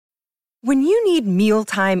When you need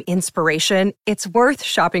mealtime inspiration, it's worth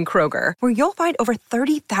shopping Kroger, where you'll find over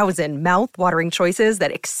 30,000 mouth-watering choices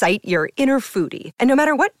that excite your inner foodie. And no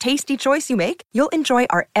matter what tasty choice you make, you'll enjoy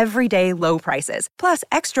our everyday low prices, plus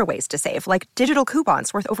extra ways to save, like digital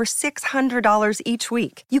coupons worth over $600 each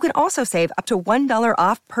week. You can also save up to $1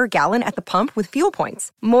 off per gallon at the pump with fuel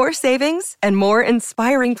points. More savings and more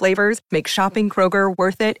inspiring flavors make shopping Kroger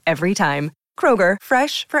worth it every time. Kroger,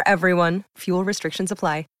 fresh for everyone. Fuel restrictions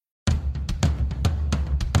apply.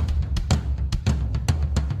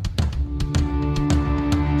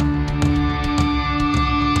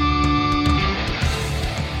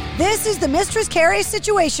 This is the Mistress Carrie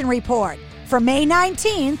Situation Report for May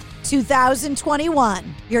 19th,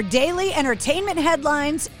 2021. Your daily entertainment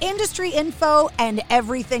headlines, industry info, and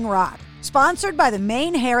everything rock. Sponsored by the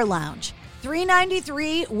Maine Hair Lounge,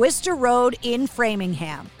 393 Worcester Road in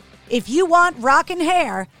Framingham. If you want rockin'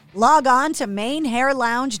 hair, log on to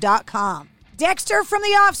mainhairlounge.com. Dexter from The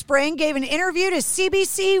Offspring gave an interview to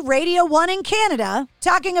CBC Radio 1 in Canada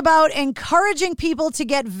talking about encouraging people to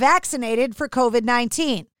get vaccinated for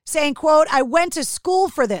COVID-19. Saying, quote, "I went to school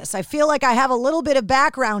for this. I feel like I have a little bit of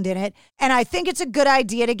background in it, and I think it's a good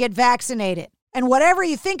idea to get vaccinated. And whatever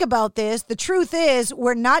you think about this, the truth is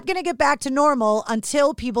we're not going to get back to normal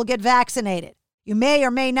until people get vaccinated." You may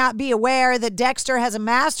or may not be aware that Dexter has a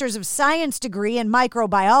Master's of Science degree in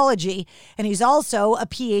microbiology, and he's also a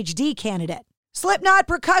PhD candidate. Slipknot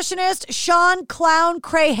percussionist Sean "Clown"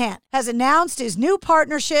 Crahan has announced his new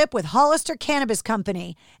partnership with Hollister Cannabis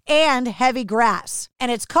Company and Heavy Grass, and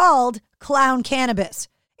it's called Clown Cannabis.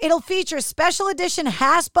 It'll feature special edition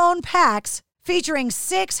Hassbone packs featuring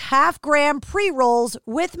 6 half-gram pre-rolls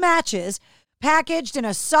with matches packaged in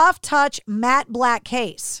a soft-touch matte black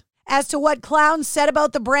case. As to what Clown said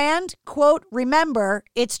about the brand, quote, "Remember,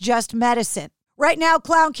 it's just medicine." Right now,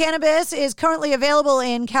 Clown Cannabis is currently available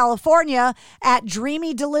in California at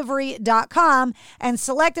dreamydelivery.com and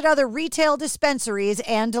selected other retail dispensaries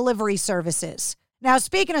and delivery services. Now,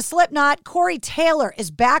 speaking of Slipknot, Corey Taylor is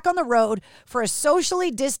back on the road for a socially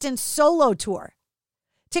distanced solo tour.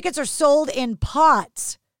 Tickets are sold in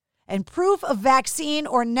pods, and proof of vaccine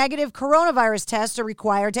or negative coronavirus tests are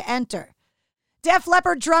required to enter. Def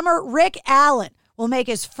Leppard drummer Rick Allen will make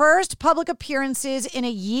his first public appearances in a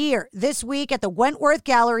year this week at the Wentworth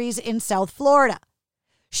Galleries in South Florida,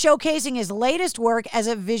 showcasing his latest work as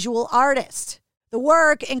a visual artist. The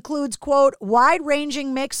work includes, quote,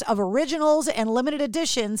 "wide-ranging mix of originals and limited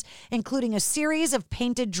editions, including a series of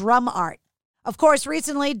painted drum art." Of course,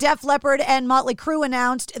 recently, Def Leppard and Motley Crue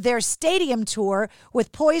announced their stadium tour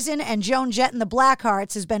with Poison and Joan Jett and the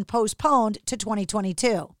Blackhearts has been postponed to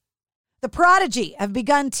 2022. The Prodigy have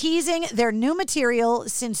begun teasing their new material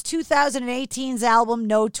since 2018's album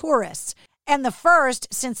No Tourists, and the first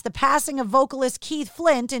since the passing of vocalist Keith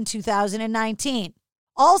Flint in 2019.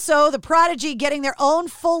 Also, the Prodigy getting their own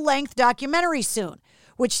full-length documentary soon,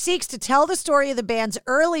 which seeks to tell the story of the band's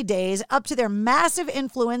early days up to their massive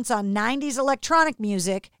influence on 90s electronic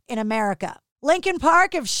music in America. Linkin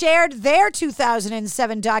Park have shared their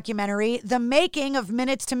 2007 documentary, The Making of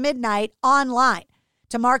Minutes to Midnight, online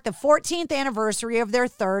to mark the 14th anniversary of their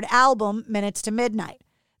third album, Minutes to Midnight.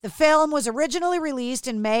 The film was originally released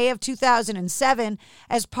in May of 2007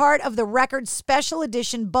 as part of the record's special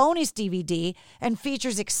edition bonus DVD and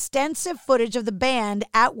features extensive footage of the band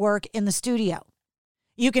at work in the studio.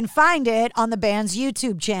 You can find it on the band's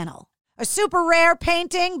YouTube channel. A super rare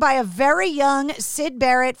painting by a very young Syd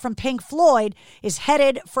Barrett from Pink Floyd is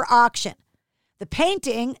headed for auction. The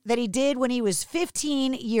painting that he did when he was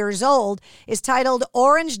 15 years old is titled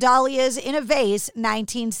Orange Dahlias in a Vase,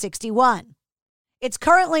 1961. It's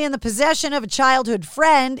currently in the possession of a childhood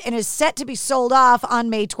friend and is set to be sold off on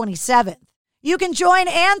May 27th. You can join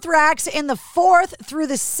Anthrax in the 4th through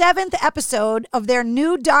the 7th episode of their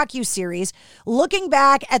new docuseries, looking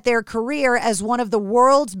back at their career as one of the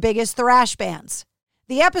world's biggest thrash bands.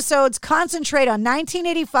 The episodes concentrate on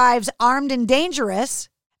 1985's Armed and Dangerous,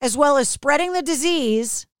 as well as Spreading the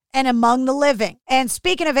Disease and Among the Living. And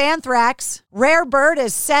speaking of Anthrax, Rare Bird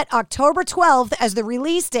is set October 12th as the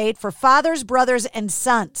release date for Fathers, Brothers, and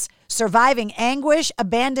Sons, Surviving Anguish,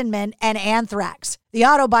 Abandonment, and Anthrax, the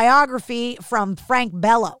autobiography from Frank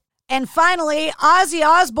Bello. And finally, Ozzy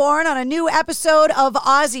Osbourne on a new episode of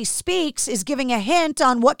Ozzy Speaks is giving a hint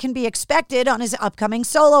on what can be expected on his upcoming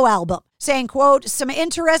solo album, saying, quote, "Some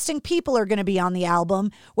interesting people are going to be on the album,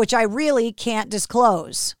 which I really can't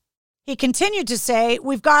disclose." He continued to say,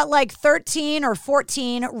 "We've got like 13 or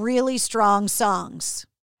 14 really strong songs."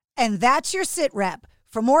 And that's your Sit Rep.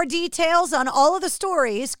 For more details on all of the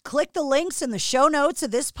stories, click the links in the show notes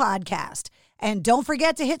of this podcast. And don't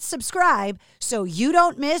forget to hit subscribe so you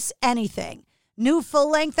don't miss anything. New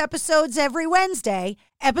full-length episodes every Wednesday.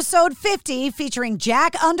 Episode 50, featuring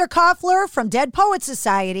Jack Underkoffler from Dead Poets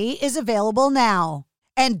Society, is available now.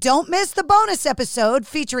 And don't miss the bonus episode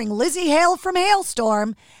featuring Lizzie Hale from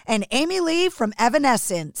Hailstorm and Amy Lee from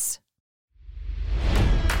Evanescence.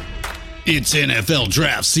 It's NFL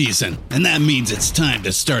draft season, and that means it's time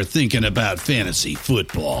to start thinking about fantasy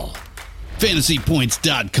football.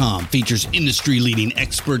 FantasyPoints.com features industry-leading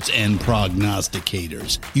experts and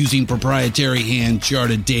prognosticators using proprietary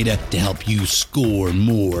hand-charted data to help you score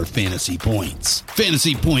more fantasy points.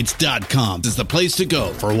 FantasyPoints.com is the place to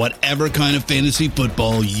go for whatever kind of fantasy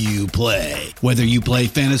football you play. Whether you play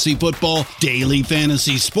fantasy football, daily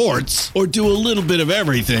fantasy sports, or do a little bit of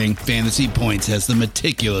everything, Fantasy Points has the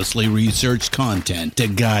meticulously researched content to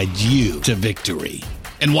guide you to victory.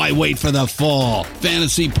 And why wait for the fall?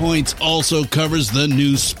 Fantasy Points also covers the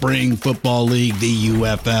new spring football league, the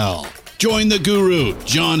UFL. Join the guru,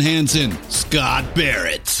 John Hansen, Scott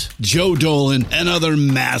Barrett, Joe Dolan, and other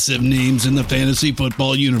massive names in the fantasy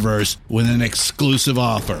football universe with an exclusive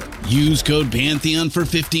offer. Use code Pantheon for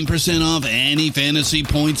 15% off any Fantasy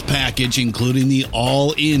Points package, including the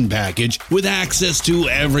all-in package, with access to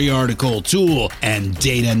every article, tool, and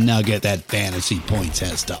data nugget that Fantasy Points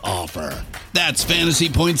has to offer. That's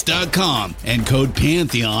FantasyPoints.com and code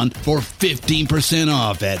Pantheon for 15%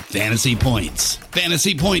 off at Fantasy Points.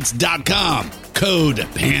 FantasyPoints.com, code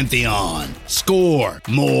Pantheon. Score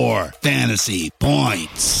more fantasy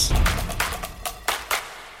points.